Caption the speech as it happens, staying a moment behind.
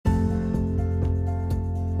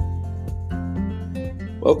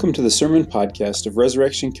Welcome to the Sermon Podcast of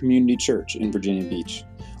Resurrection Community Church in Virginia Beach.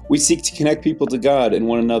 We seek to connect people to God and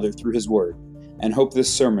one another through His Word, and hope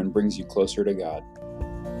this sermon brings you closer to God.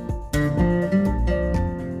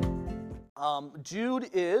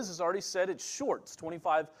 Jude as already said, it's short. It's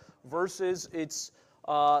 25 verses. It's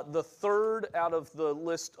the third out of the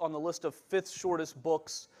list on the list of fifth shortest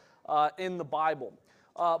books in the Bible.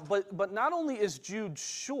 But not only is Jude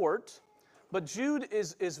short, but Jude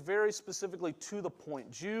is very specifically to the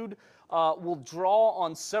point. Jude will draw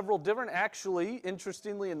on several different, actually,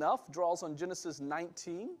 interestingly enough, draws on Genesis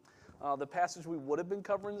 19, the passage we would have been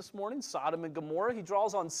covering this morning, Sodom and Gomorrah. He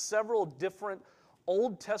draws on several different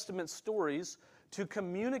Old Testament stories to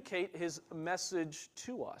communicate his message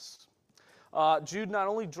to us. Jude not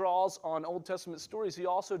only draws on Old Testament stories, he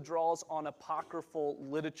also draws on apocryphal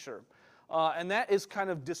literature. And that is kind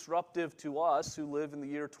of disruptive to us who live in the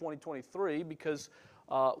year 2023 because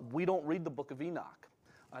we don't read the book of Enoch,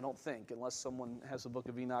 I don't think, unless someone has a book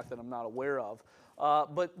of Enoch that I'm not aware of.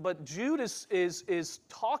 But Jude is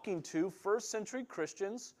talking to first century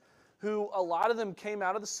Christians who a lot of them came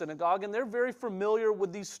out of the synagogue, and they're very familiar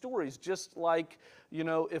with these stories. Just like,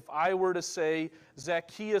 if I were to say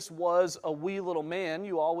Zacchaeus was a wee little man,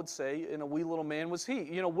 you all would say, and a wee little man was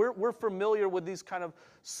he. We're familiar with these kind of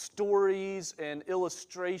stories and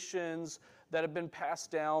illustrations that have been passed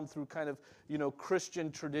down through kind of,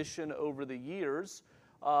 Christian tradition over the years.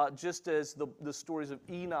 Just as the stories of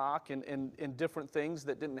Enoch and different things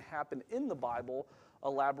that didn't happen in the Bible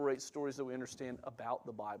elaborate stories that we understand about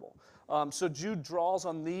the Bible. So Jude draws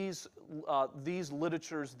on these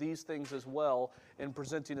literatures, these things as well, in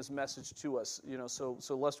presenting his message to us.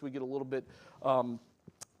 So lest we get a little bit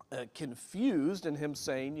confused in him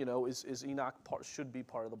saying, is Enoch should be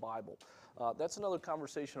part of the Bible. That's another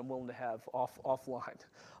conversation I'm willing to have offline.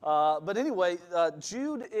 But anyway,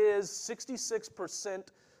 Jude is 66%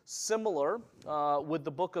 similar with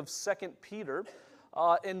the book of 2 Peter.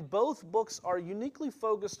 And both books are uniquely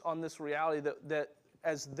focused on this reality that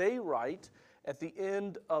as they write at the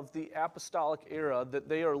end of the apostolic era, that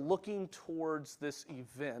they are looking towards this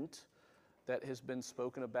event that has been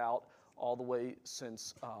spoken about all the way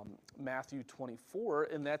since Matthew 24,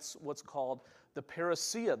 and that's what's called the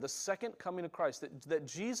parousia, the second coming of Christ, that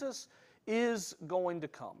Jesus is going to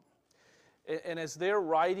come. And as they're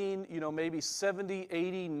writing, maybe 70,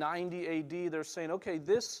 80, 90 AD, they're saying, okay,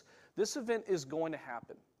 this event is going to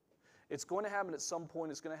happen. It's going to happen at some point.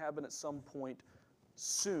 It's going to happen at some point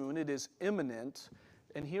soon. It is imminent.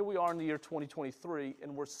 And here we are in the year 2023,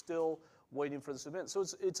 and we're still waiting for this event. So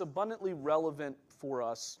it's abundantly relevant for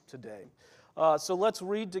us today. So let's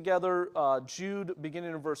read together Jude,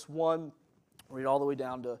 beginning in verse 1, read all the way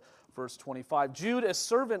down to verse 25. Jude, a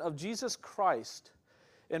servant of Jesus Christ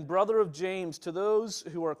and brother of James, to those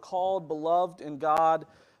who are called, beloved in God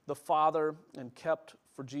the Father, and kept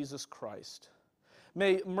for Jesus Christ.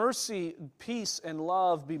 May mercy, peace, and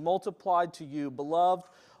love be multiplied to you, beloved.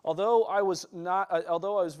 Although I was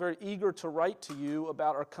very eager to write to you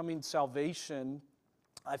about our coming salvation,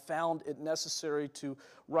 I found it necessary to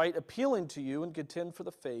write appealing to you and contend for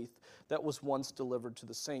the faith that was once delivered to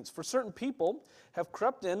the saints. For certain people have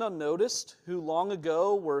crept in unnoticed, who long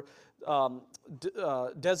ago were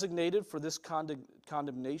designated for this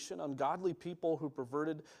condemnation, ungodly people who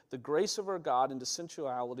perverted the grace of our God into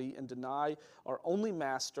sensuality and deny our only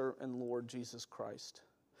Master and Lord Jesus Christ.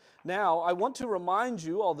 Now, I want to remind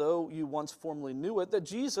you, although you once formerly knew it, that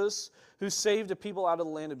Jesus, who saved a people out of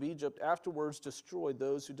the land of Egypt, afterwards destroyed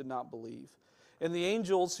those who did not believe. And the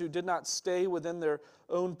angels who did not stay within their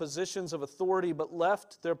own positions of authority, but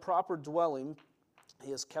left their proper dwelling,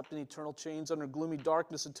 He has kept in eternal chains under gloomy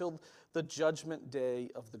darkness until the judgment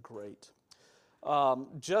day of the great.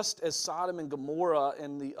 Just as Sodom and Gomorrah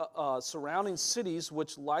and the surrounding cities,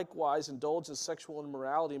 which likewise indulged in sexual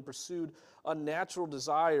immorality and pursued unnatural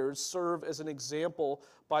desires, serve as an example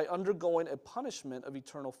by undergoing a punishment of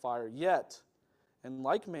eternal fire. Yet, in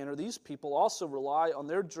like manner, these people also rely on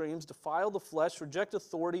their dreams, defile the flesh, reject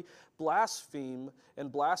authority, blaspheme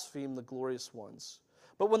the glorious ones.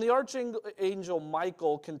 But when the archangel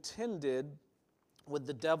Michael contended with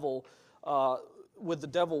the devil,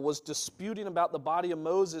 was disputing about the body of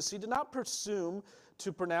Moses, he did not presume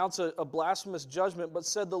to pronounce a blasphemous judgment, but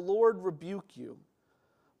said, "The Lord rebuke you."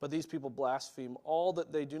 But these people blaspheme all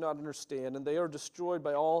that they do not understand, and they are destroyed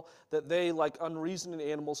by all that they, like unreasoning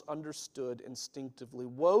animals, understood instinctively.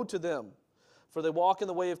 Woe to them! For they walk in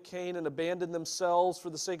the way of Cain and abandon themselves for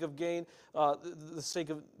the sake of gain,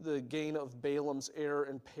 the gain of Balaam's error,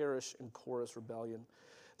 and perish in Korah's rebellion.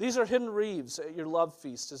 These are hidden reeves at your love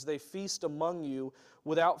feast, as they feast among you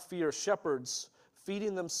without fear. Shepherds,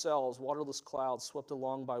 feeding themselves, waterless clouds swept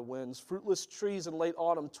along by winds, fruitless trees in late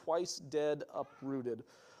autumn, twice dead, uprooted.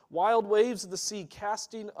 Wild waves of the sea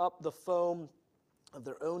casting up the foam of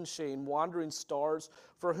their own shame, wandering stars,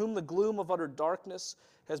 for whom the gloom of utter darkness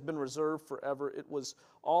has been reserved forever. It was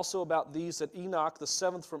also about these that Enoch, the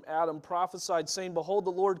seventh from Adam, prophesied, saying, Behold,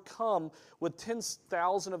 the Lord come with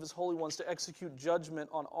 10,000 of his holy ones to execute judgment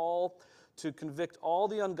on all, to convict all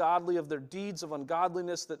the ungodly of their deeds of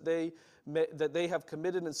ungodliness that they have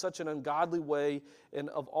committed in such an ungodly way, and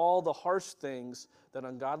of all the harsh things that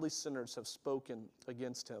ungodly sinners have spoken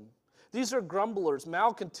against him. These are grumblers,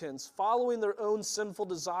 malcontents, following their own sinful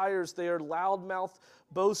desires. They are loudmouth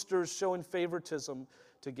boasters, showing favoritism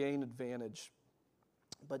to gain advantage.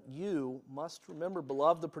 But you must remember,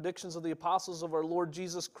 beloved, the predictions of the apostles of our Lord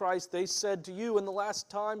Jesus Christ. They said to you, in the last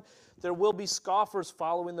time there will be scoffers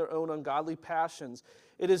following their own ungodly passions.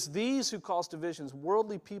 It is these who cause divisions,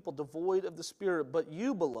 worldly people devoid of the Spirit. But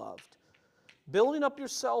you, beloved, building up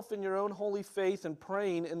yourself in your own holy faith and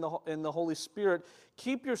praying in the Holy Spirit,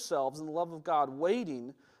 keep yourselves in the love of God,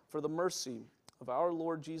 waiting for the mercy of our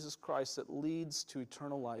Lord Jesus Christ that leads to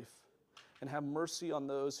eternal life. And have mercy on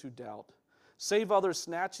those who doubt. Save others,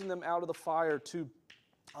 snatching them out of the fire. To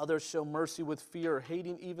others show mercy with fear,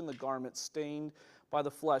 hating even the garment stained by the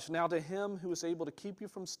flesh. Now to him who is able to keep you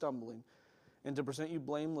from stumbling and to present you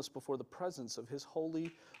blameless before the presence of his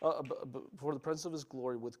before the presence of his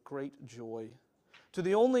glory with great joy. To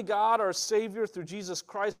the only God, our Savior, through Jesus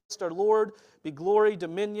Christ our Lord, be glory,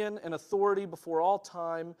 dominion, and authority before all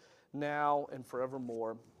time, now and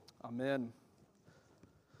forevermore. Amen.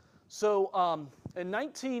 So in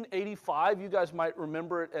 1985, you guys might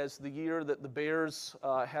remember it as the year that the Bears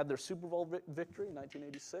had their Super Bowl victory in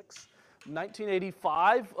 1986.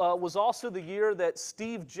 1985 was also the year that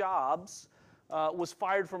Steve Jobs was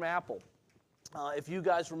fired from Apple. If you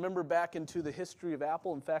guys remember back into the history of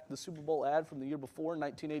Apple, in fact, the Super Bowl ad from the year before,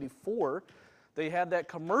 1984, they had that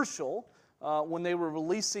commercial when they were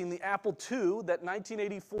releasing the Apple II that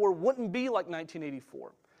 1984 wouldn't be like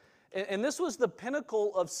 1984. And this was the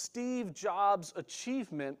pinnacle of Steve Jobs'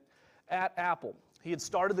 achievement at Apple. He had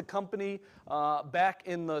started the company back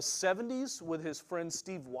in the 70s with his friend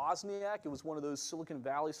Steve Wozniak. It was one of those Silicon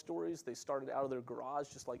Valley stories. They started out of their garage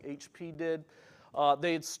just like HP did.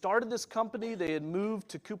 They had started this company. They had moved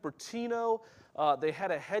to Cupertino. They had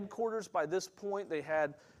a headquarters by this point. They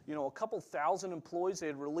had a couple thousand employees. They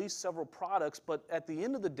had released several products. But at the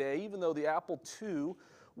end of the day, even though the Apple II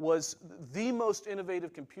was the most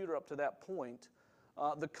innovative computer up to that point,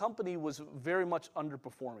 the company was very much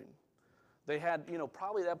underperforming. They had,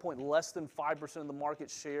 probably at that point less than 5% of the market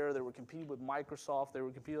share. They were competing with Microsoft. They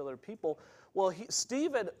were competing with other people. Well,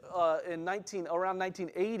 Steve had, around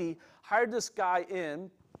 1980, hired this guy in,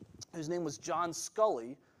 whose name was John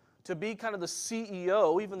Sculley, to be kind of the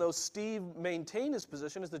CEO, even though Steve maintained his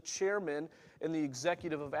position as the chairman and the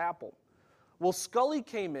executive of Apple. Well, Sculley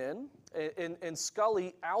came in, and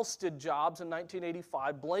Sculley ousted Jobs in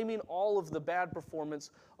 1985, blaming all of the bad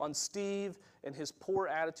performance on Steve and his poor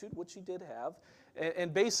attitude, which he did have,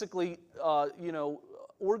 and basically,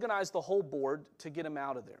 organized the whole board to get him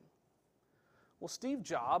out of there. Well, Steve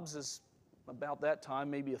Jobs is about that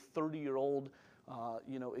time, maybe a 30-year-old,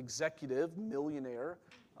 executive, millionaire,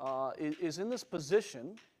 is in this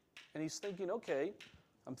position, and he's thinking, okay,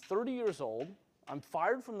 I'm 30 years old. I'm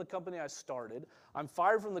fired from the company I started. I'm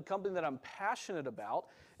fired from the company that I'm passionate about.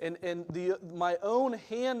 And my own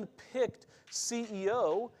hand-picked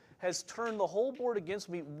CEO has turned the whole board against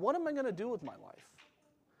me. What am I going to do with my life?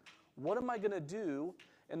 What am I going to do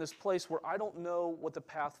in this place where I don't know what the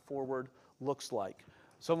path forward looks like?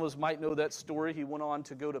 Some of us might know that story. He went on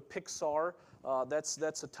to go to Pixar.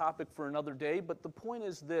 That's a topic for another day. But the point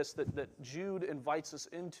is this, that Jude invites us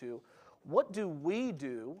into. What do we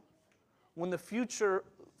do when the future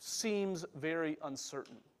seems very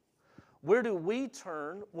uncertain? Where do we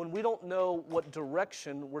turn when we don't know what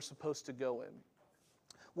direction we're supposed to go in?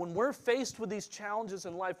 When we're faced with these challenges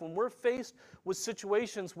in life, when we're faced with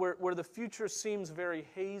situations where the future seems very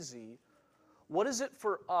hazy, what is it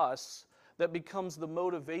for us that becomes the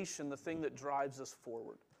motivation, the thing that drives us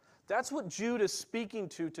forward? That's what Jude is speaking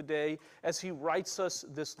to today as he writes us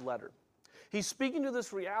this letter. He's speaking to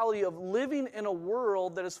this reality of living in a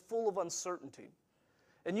world that is full of uncertainty.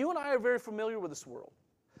 And you and I are very familiar with this world.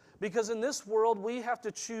 Because in this world, we have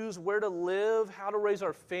to choose where to live, how to raise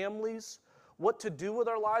our families, what to do with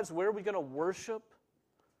our lives, where are we going to worship.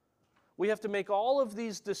 We have to make all of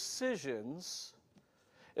these decisions,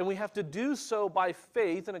 and we have to do so by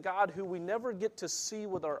faith in a God who we never get to see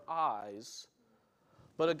with our eyes,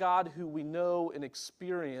 but a God who we know and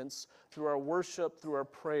experience through our worship, through our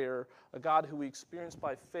prayer, a God who we experience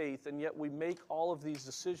by faith, and yet we make all of these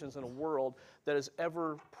decisions in a world that is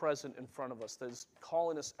ever present in front of us, that is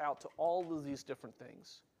calling us out to all of these different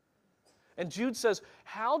things. And Jude says,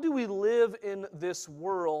 how do we live in this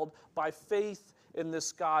world by faith in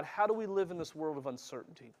this God? How do we live in this world of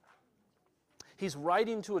uncertainty? He's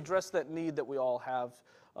writing to address that need that we all have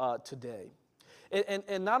today.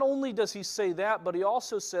 And not only does he say that, but he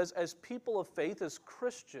also says, as people of faith, as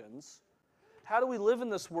Christians, how do we live in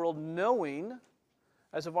this world knowing,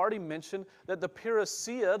 as I've already mentioned, that the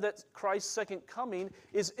parousia, that Christ's second coming,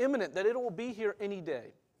 is imminent, that it will be here any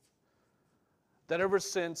day? That ever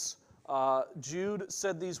since Jude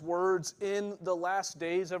said these words in the last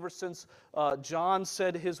days, ever since John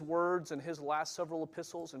said his words in his last several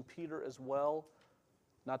epistles, and Peter as well,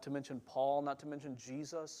 not to mention Paul, not to mention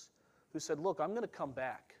Jesus, who said, look, I'm going to come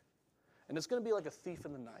back, and it's going to be like a thief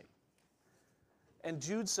in the night. And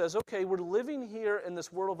Jude says, okay, we're living here in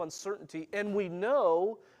this world of uncertainty, and we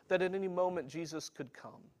know that at any moment Jesus could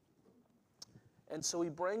come. And so he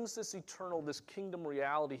brings this eternal, this kingdom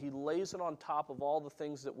reality. He lays it on top of all the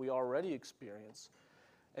things that we already experience.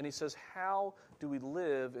 And he says, how do we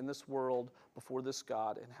live in this world before this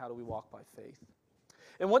God, and how do we walk by faith?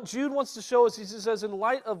 And what Jude wants to show us, he says, in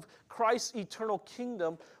light of Christ's eternal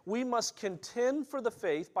kingdom, we must contend for the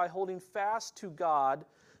faith by holding fast to God,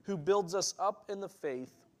 who builds us up in the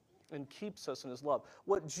faith and keeps us in his love.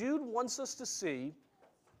 What Jude wants us to see,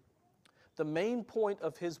 the main point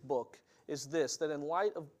of his book, is this, that in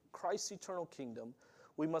light of Christ's eternal kingdom,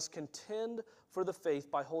 we must contend for the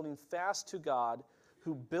faith by holding fast to God,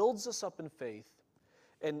 who builds us up in faith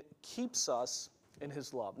and keeps us in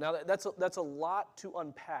his love. Now, that's a lot to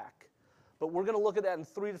unpack, but we're going to look at that in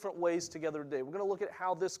three different ways together today. We're going to look at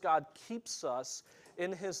how this God keeps us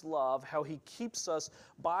in his love, how he keeps us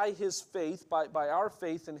by his faith, by our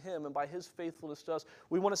faith in him, and by his faithfulness to us.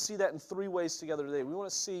 We want to see that in three ways together today. We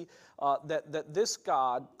want to see that this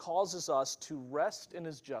God causes us to rest in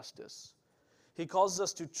his justice. He causes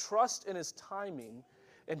us to trust in his timing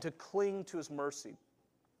and to cling to his mercy.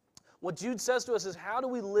 What Jude says to us is, how do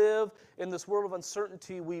we live in this world of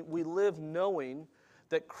uncertainty? We live knowing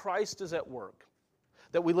that Christ is at work,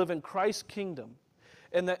 that we live in Christ's kingdom,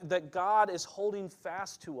 and that God is holding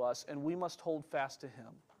fast to us, and we must hold fast to him.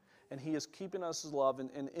 And he is keeping us his love,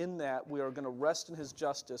 and in that we are going to rest in his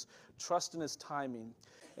justice, trust in his timing,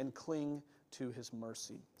 and cling to his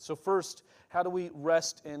mercy. So first, how do we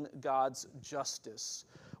rest in God's justice?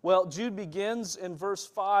 Well, Jude begins in verse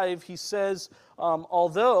 5. He says,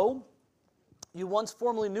 although you once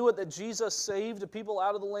formerly knew it, that Jesus saved a people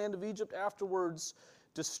out of the land of Egypt, afterwards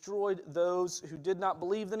destroyed those who did not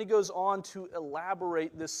believe. Then he goes on to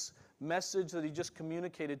elaborate this message that he just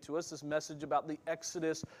communicated to us, this message about the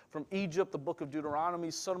Exodus from Egypt, the book of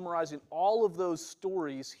Deuteronomy, summarizing all of those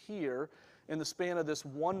stories here in the span of this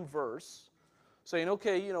one verse. Saying,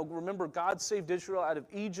 okay, remember God saved Israel out of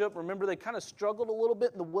Egypt. Remember they kind of struggled a little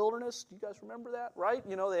bit in the wilderness. Do you guys remember that, right?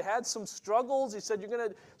 They had some struggles. He said it's going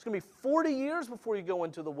to be 40 years before you go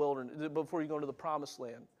into the wilderness, before you go into the promised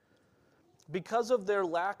land. Because of their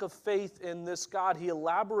lack of faith in this God, he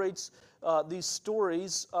elaborates these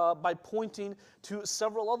stories by pointing to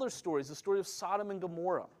several other stories. The story of Sodom and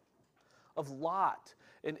Gomorrah, of Lot,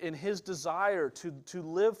 in his desire to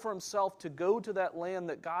live for himself, to go to that land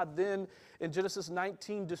that God then, in Genesis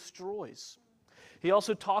 19, destroys. He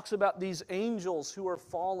also talks about these angels who are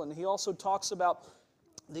fallen. He also talks about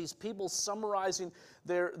these people summarizing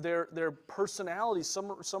their personalities,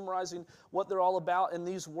 summarizing what they're all about in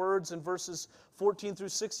these words in verses 14 through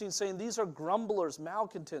 16, saying, these are grumblers,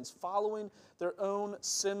 malcontents, following their own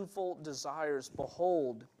sinful desires.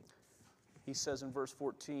 Behold, he says in verse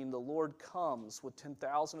 14, the Lord comes with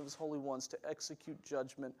 10,000 of his holy ones to execute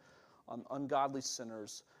judgment on ungodly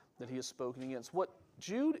sinners that he has spoken against. What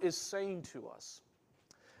Jude is saying to us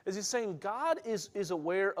is he's saying God is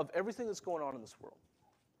aware of everything that's going on in this world.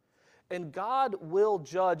 And God will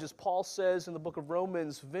judge, as Paul says in the book of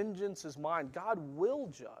Romans, vengeance is mine. God will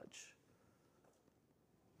judge.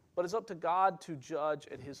 But it's up to God to judge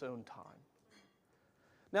at his own time.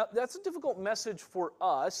 Now, that's a difficult message for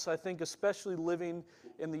us, I think, especially living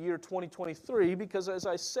in the year 2023, because as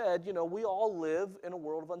I said, we all live in a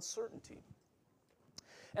world of uncertainty.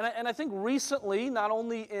 And I think recently, not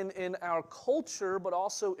only in our culture, but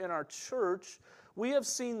also in our church, we have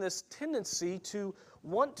seen this tendency to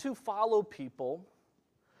want to follow people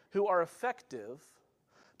who are effective,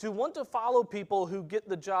 to want to follow people who get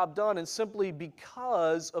the job done, and simply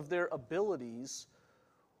because of their abilities,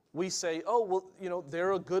 we say, oh, well,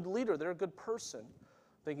 they're a good leader, they're a good person.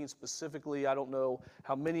 Thinking specifically, I don't know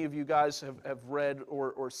how many of you guys have read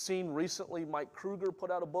or seen recently, Mike Kruger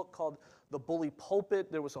put out a book called The Bully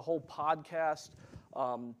Pulpit. There was a whole podcast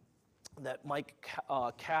that Mike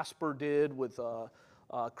Casper did with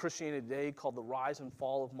Christianity Today called The Rise and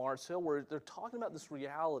Fall of Mars Hill, where they're talking about this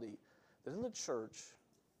reality that in the church,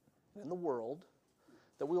 in the world,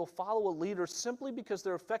 that we will follow a leader simply because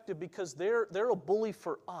they're effective, because they're a bully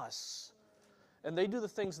for us. And they do the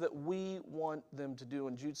things that we want them to do.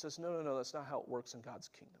 And Jude says, no, that's not how it works in God's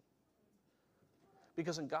kingdom.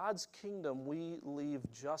 Because in God's kingdom, we leave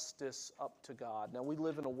justice up to God. Now, we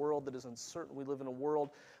live in a world that is uncertain. We live in a world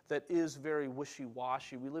that is very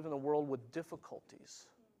wishy-washy. We live in a world with difficulties.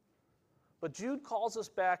 But Jude calls us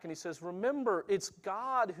back and he says, remember, it's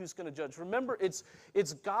God who's going to judge. Remember, it's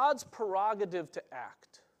God's prerogative to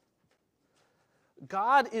act.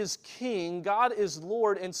 God is king, God is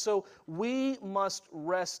Lord, and so we must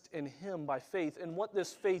rest in him by faith. And what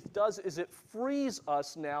this faith does is it frees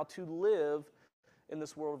us now to live in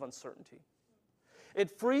this world of uncertainty.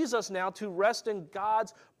 It frees us now to rest in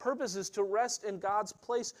God's purposes, to rest in God's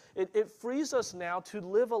place. It frees us now to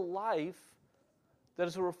live a life that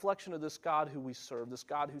is a reflection of this God who we serve, this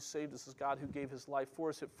God who saved us, this God who gave his life for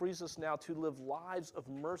us. It frees us now to live lives of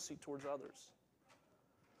mercy towards others,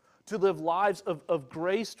 to live lives of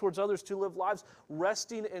grace towards others, to live lives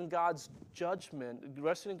resting in God's judgment,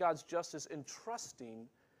 resting in God's justice, and trusting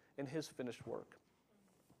in his finished work.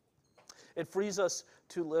 It frees us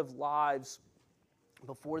to live lives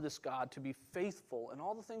before this God, to be faithful in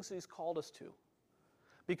all the things that he's called us to,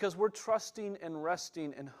 because we're trusting and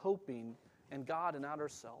resting and hoping in God and not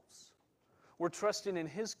ourselves. We're trusting in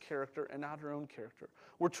his character and not our own character.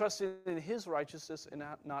 We're trusting in his righteousness and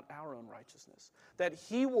not our own righteousness. That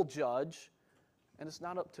he will judge, and it's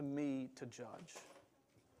not up to me to judge.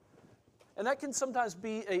 And that can sometimes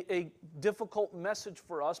be a difficult message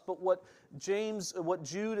for us, but what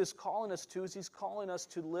Jude is calling us to is he's calling us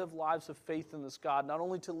to live lives of faith in this God. Not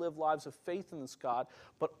only to live lives of faith in this God,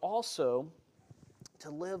 but also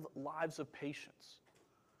to live lives of patience.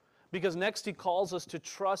 Because next he calls us to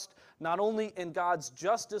trust not only in God's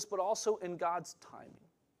justice, but also in God's timing.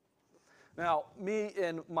 Now, me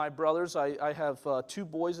and my brothers, I have 2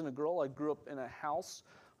 boys and a girl. I grew up in a house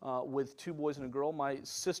with 2 boys and a girl. My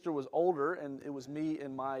sister was older, and it was me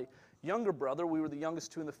and my younger brother. We were the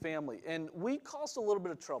youngest 2 in the family. And we caused a little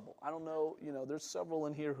bit of trouble. I don't know, there's several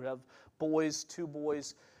in here who have boys, 2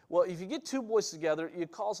 boys. Well, if you get 2 boys together, you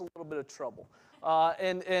cause a little bit of trouble.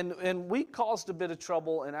 And we caused a bit of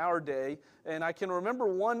trouble in our day. And I can remember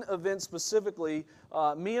one event specifically.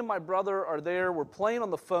 Me and my brother are there. We're playing on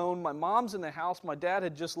the phone. My mom's in the house. My dad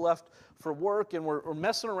had just left for work, and we're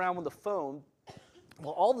messing around with the phone.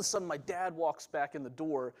 Well, all of a sudden, my dad walks back in the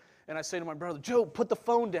door, and I say to my brother, Joe, put the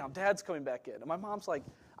phone down. Dad's coming back in. And my mom's like,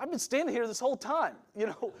 I've been standing here this whole time.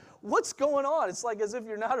 What's going on? It's like as if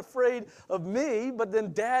you're not afraid of me, but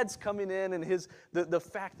then Dad's coming in, and the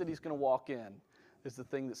fact that he's going to walk in is the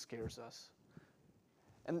thing that scares us.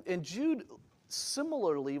 And Jude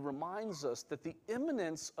similarly reminds us that the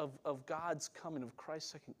imminence of God's coming, of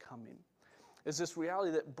Christ's second coming, is this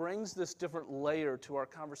reality that brings this different layer to our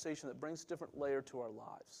conversation, that brings a different layer to our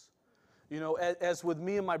lives. As with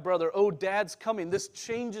me and my brother, Dad's coming, this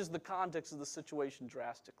changes the context of the situation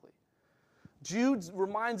drastically. Jude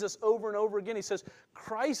reminds us over and over again, he says,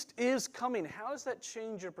 Christ is coming. How does that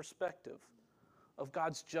change your perspective of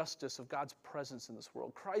God's justice, of God's presence in this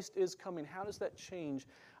world? Christ is coming. How does that change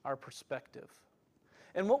our perspective?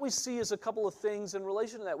 And what we see is a couple of things in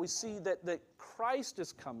relation to that. We see that Christ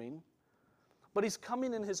is coming, but he's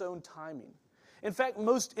coming in his own timing. In fact,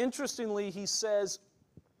 most interestingly, he says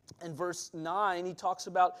in verse 9, he talks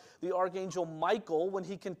about the archangel Michael when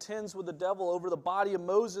he contends with the devil over the body of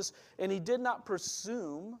Moses, and he did not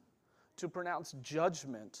presume to pronounce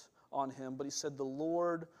judgment on him, but he said, the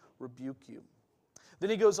Lord rebuke you. Then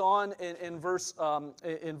he goes on in verse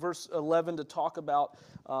 11 to talk about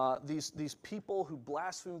these people who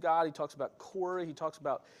blaspheme God. He talks about Korah. He talks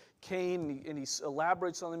about Cain, and he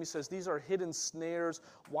elaborates on them. He says, these are hidden snares,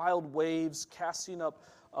 wild waves, casting up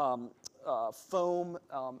foam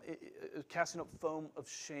of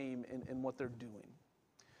shame in what they're doing.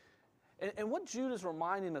 And what Jude is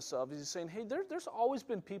reminding us of is he's saying, hey, there's always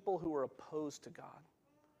been people who are opposed to God.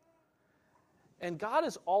 And God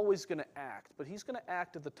is always going to act, but he's going to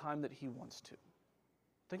act at the time that he wants to.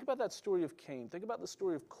 Think about that story of Cain. Think about the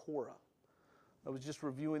story of Korah. I was just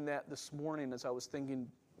reviewing that this morning as I was thinking,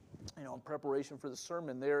 in preparation for the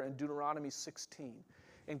sermon there in Deuteronomy 16.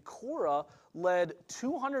 And Korah led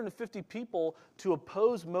 250 people to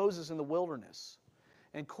oppose Moses in the wilderness.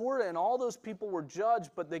 And Korah and all those people were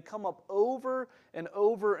judged, but they come up over and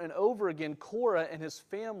over and over again, Korah and his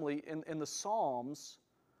family in the Psalms,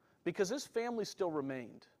 because his family still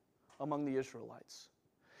remained among the Israelites.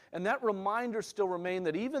 And that reminder still remained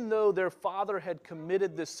that even though their father had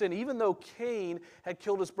committed this sin, even though Cain had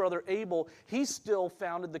killed his brother Abel, he still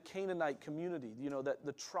founded the Canaanite community, that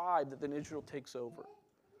the tribe that then Israel takes over.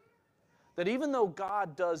 That even though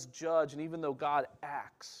God does judge and even though God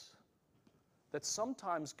acts, that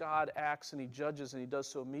sometimes God acts and he judges and he does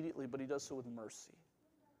so immediately, but he does so with mercy.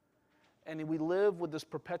 And we live with this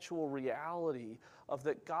perpetual reality of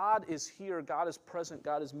that God is here, God is present,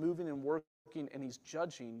 God is moving and working, and he's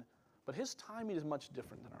judging, but his timing is much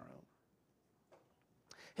different than our own.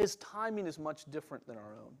 His timing is much different than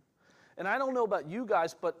our own. And I don't know about you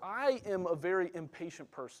guys, but I am a very impatient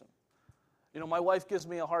person. My wife gives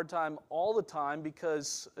me a hard time all the time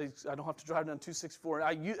because I don't have to drive down 264.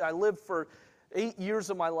 I lived for 8 years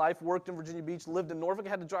of my life, worked in Virginia Beach, lived in Norfolk,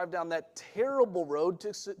 had to drive down that terrible road,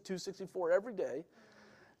 264, every day.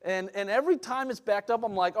 And every time it's backed up,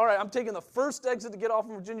 I'm like, all right, I'm taking the first exit to get off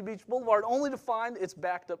of Virginia Beach Boulevard, only to find it's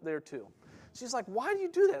backed up there too. She's like, why do you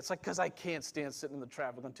do that? It's like, because I can't stand sitting in the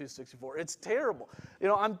traffic on 264. It's terrible.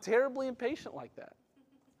 I'm terribly impatient like that.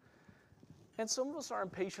 And some of us are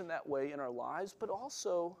impatient that way in our lives, but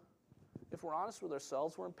also, if we're honest with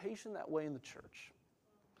ourselves, we're impatient that way in the church.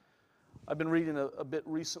 I've been reading a bit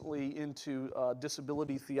recently into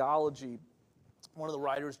disability theology. One of the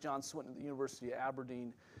writers, John Swinton at the University of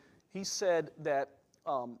Aberdeen, he said that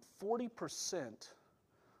 40%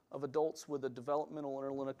 of adults with a developmental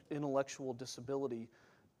or intellectual disability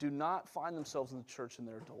do not find themselves in the church in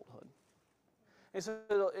their adulthood.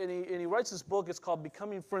 And he writes this book, it's called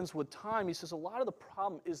Becoming Friends with Time. He says a lot of the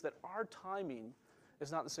problem is that our timing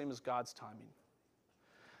is not the same as God's timing.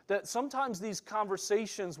 That sometimes these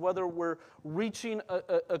conversations, whether we're reaching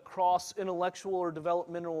across intellectual or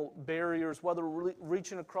developmental barriers, whether we're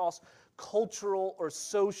reaching across cultural or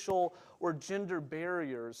social or gender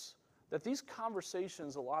barriers, that these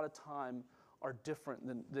conversations a lot of time are different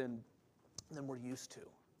than we're used to.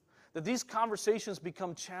 That these conversations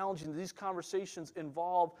become challenging. These conversations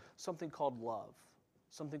involve something called love,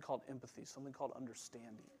 something called empathy, something called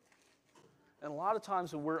understanding. And a lot of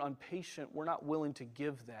times when we're impatient, we're not willing to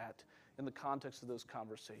give that in the context of those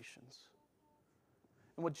conversations.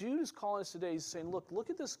 And what Jude is calling us today is saying, look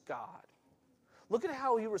at this God. Look at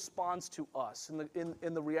how he responds to us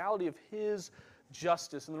in the reality of his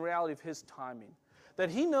justice, in the reality of his timing.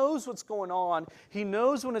 That he knows what's going on, he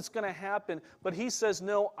knows when it's going to happen, but he says,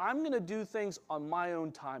 no, I'm going to do things on my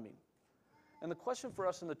own timing. And the question for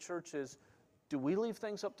us in the church is, do we leave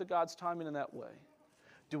things up to God's timing in that way?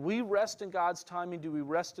 Do we rest in God's timing? Do we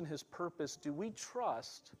rest in his purpose? Do we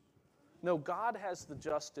trust? No, God has the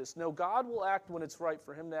justice. No, God will act when it's right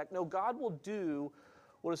for him to act. No, God will do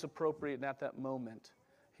what is appropriate, and at that moment,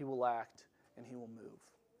 he will act and he will move.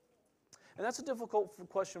 And that's a difficult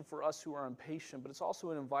question for us who are impatient, but it's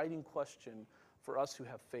also an inviting question for us who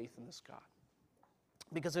have faith in this God.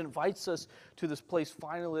 Because it invites us to this place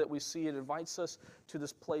finally that we see. It invites us to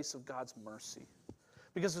this place of God's mercy.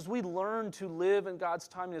 Because as we learn to live in God's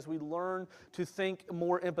timing, as we learn to think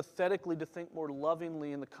more empathetically, to think more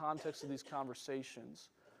lovingly in the context of these conversations,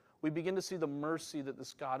 we begin to see the mercy that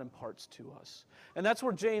this God imparts to us. And that's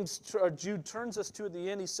where Jude turns us to at the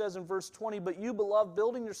end. He says in verse 20, "But you, beloved,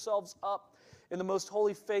 building yourselves up in the most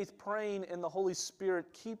holy faith, praying in the Holy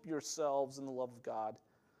Spirit, keep yourselves in the love of God,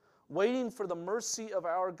 waiting for the mercy of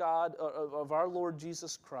our God, of our Lord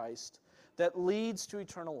Jesus Christ, that leads to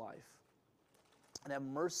eternal life. And have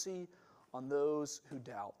mercy on those who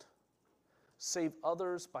doubt. Save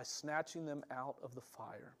others by snatching them out of the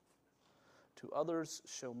fire. To others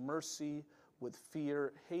show mercy with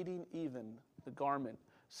fear, hating even the garment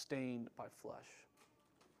stained by flesh."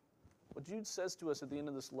 What Jude says to us at the end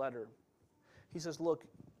of this letter, he says, look,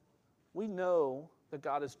 we know that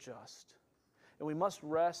God is just, and we must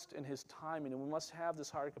rest in his timing, and we must have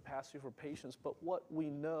this higher capacity for patience, but what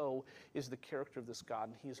we know is the character of this God,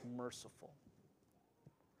 and he is merciful.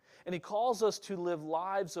 And he calls us to live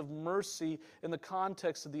lives of mercy in the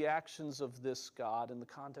context of the actions of this God, in the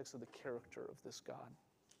context of the character of this God.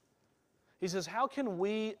 He says, how can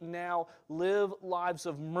we now live lives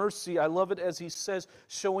of mercy? I love it as he says,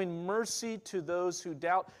 showing mercy to those who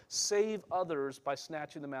doubt, save others by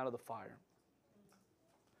snatching them out of the fire.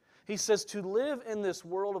 He says to live in this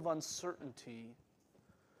world of uncertainty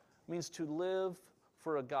means to live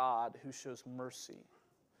for a God who shows mercy.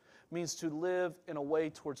 Means to live in a way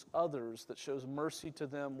towards others that shows mercy to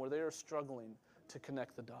them where they are struggling to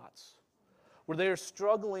connect the dots. where they are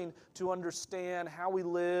struggling to understand how we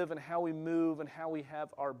live and how we move and how we have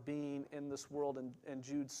our being in this world. And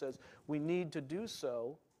Jude says we need to do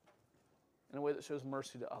so in a way that shows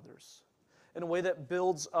mercy to others, in a way that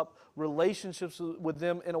builds up relationships with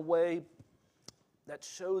them, in a way that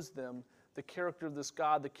shows them the character of this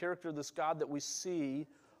God that we see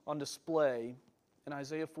on display in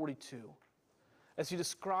Isaiah 42. As he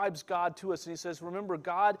describes God to us, and he says, remember,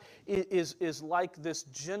 God is like this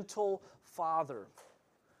gentle father,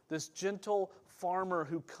 this gentle farmer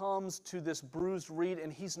who comes to this bruised reed,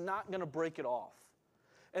 and he's not going to break it off.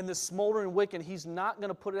 And this smoldering wick, and he's not going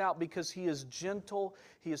to put it out, because he is gentle,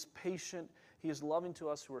 he is patient, he is loving to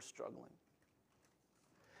us who are struggling.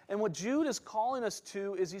 And what Jude is calling us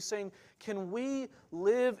to is he's saying, can we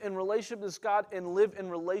live in relationship to this God and live in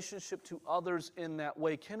relationship to others in that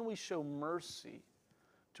way? Can we show mercy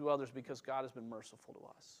to others because God has been merciful to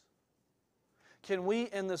us? Can we,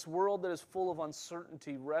 in this world that is full of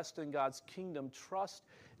uncertainty, rest in God's kingdom, trust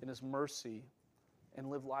in His mercy, and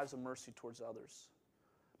live lives of mercy towards others?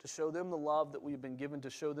 To show them the love that we've been given, to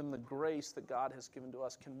show them the grace that God has given to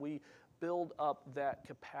us, can we build up that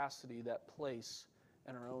capacity, that place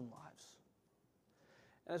in our own lives?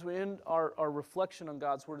 And as we end our reflection on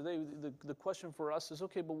God's Word today, the question for us is,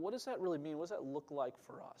 okay, but what does that really mean? What does that look like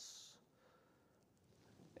for us?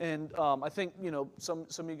 And I think, some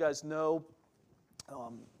of you guys know,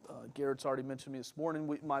 Garrett's already mentioned me this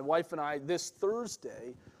morning, my wife and I, this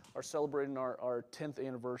Thursday, are celebrating our 10th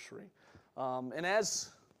anniversary. And as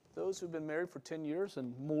those who've been married for 10 years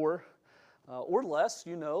and more, or less,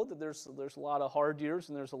 you know that there's a lot of hard years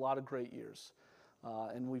and there's a lot of great years.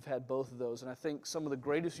 And we've had both of those. And I think some of the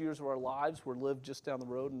greatest years of our lives were lived just down the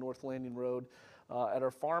road, in North Landing Road, at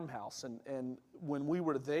our farmhouse. And when we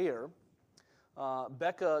were there,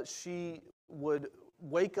 Becca, she would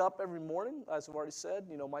wake up every morning, as I've already said.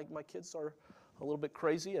 My kids are a little bit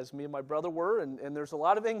crazy, as me and my brother were, and there's a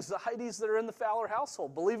lot of anxieties that are in the Fowler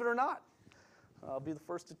household, believe it or not. I'll be the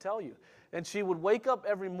first to tell you. And she would wake up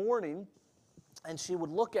every morning, and she would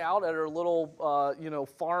look out at her little,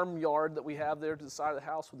 farm yard that we have there to the side of the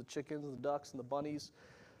house with the chickens and the ducks and the bunnies,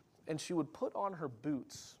 and she would put on her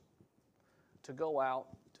boots to go out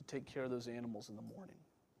to take care of those animals in the morning.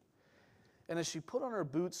 And as she put on her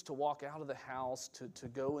boots to walk out of the house, to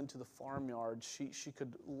go into the farmyard, she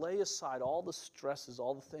could lay aside all the stresses,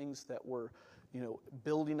 all the things that were,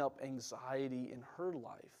 building up anxiety in her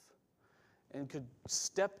life, and could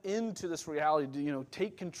step into this reality to,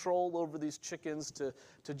 take control over these chickens, to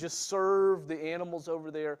just serve the animals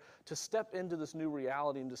over there, to step into this new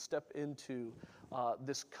reality and to step into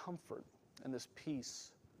this comfort and this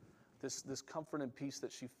peace, this comfort and peace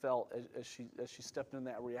that she felt as she stepped into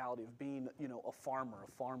that reality of being, a farmer,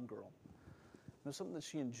 a farm girl. It was something that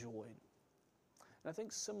she enjoyed. And I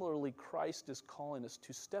think similarly, Christ is calling us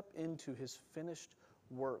to step into His finished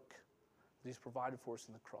work that He's provided for us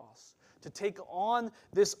in the cross, to take on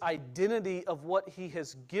this identity of what He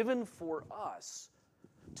has given for us,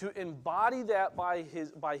 to embody that by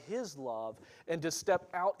His love, and to step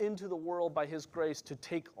out into the world by His grace, to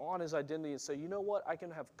take on His identity and say, you know what, I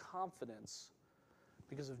can have confidence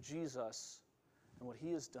because of Jesus and what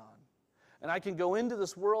He has done. And I can go into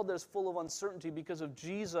this world that is full of uncertainty because of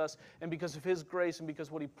Jesus and because of His grace and because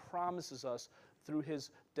of what He promises us through His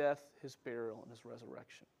death, His burial, and His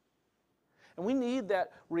resurrection. And we need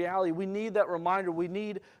that reality. We need that reminder. We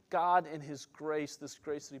need God and His grace, this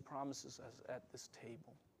grace that He promises us at this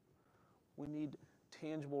table. We need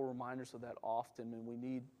tangible reminders of that often, and we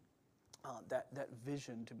need that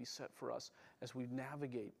vision to be set for us as we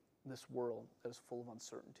navigate this world that is full of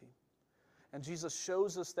uncertainty. And Jesus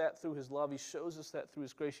shows us that through His love. He shows us that through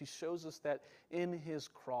His grace. He shows us that in His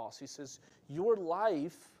cross. He says, your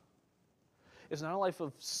life is not a life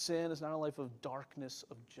of sin, it's not a life of darkness,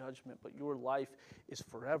 of judgment, but your life is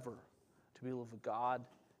forever to be with God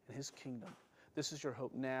and His kingdom. This is your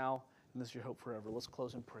hope now, and this is your hope forever. Let's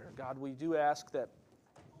close in prayer. God, we do ask that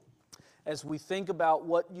as we think about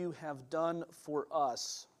what You have done for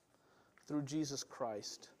us through Jesus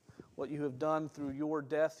Christ, what You have done through Your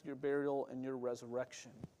death, Your burial, and Your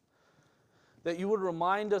resurrection, that You would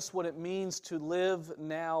remind us what it means to live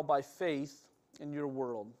now by faith in Your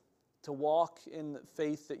world, to walk in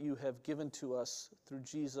faith that You have given to us through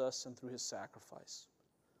Jesus and through His sacrifice.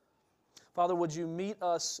 Father, would You meet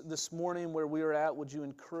us this morning where we are at? Would You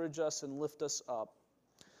encourage us and lift us up?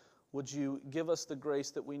 Would You give us the grace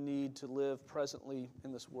that we need to live presently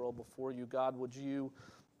in this world before You? God, would You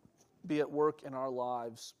be at work in our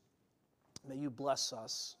lives? May You bless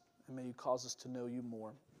us, and may You cause us to know You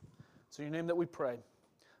more. It's in Your name that we pray.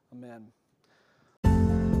 Amen.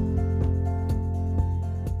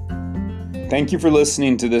 Thank you for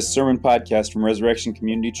listening to this sermon podcast from Resurrection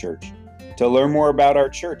Community Church. To learn more about our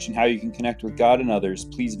church and how you can connect with God and others,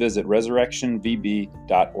 please visit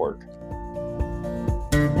resurrectionvb.org.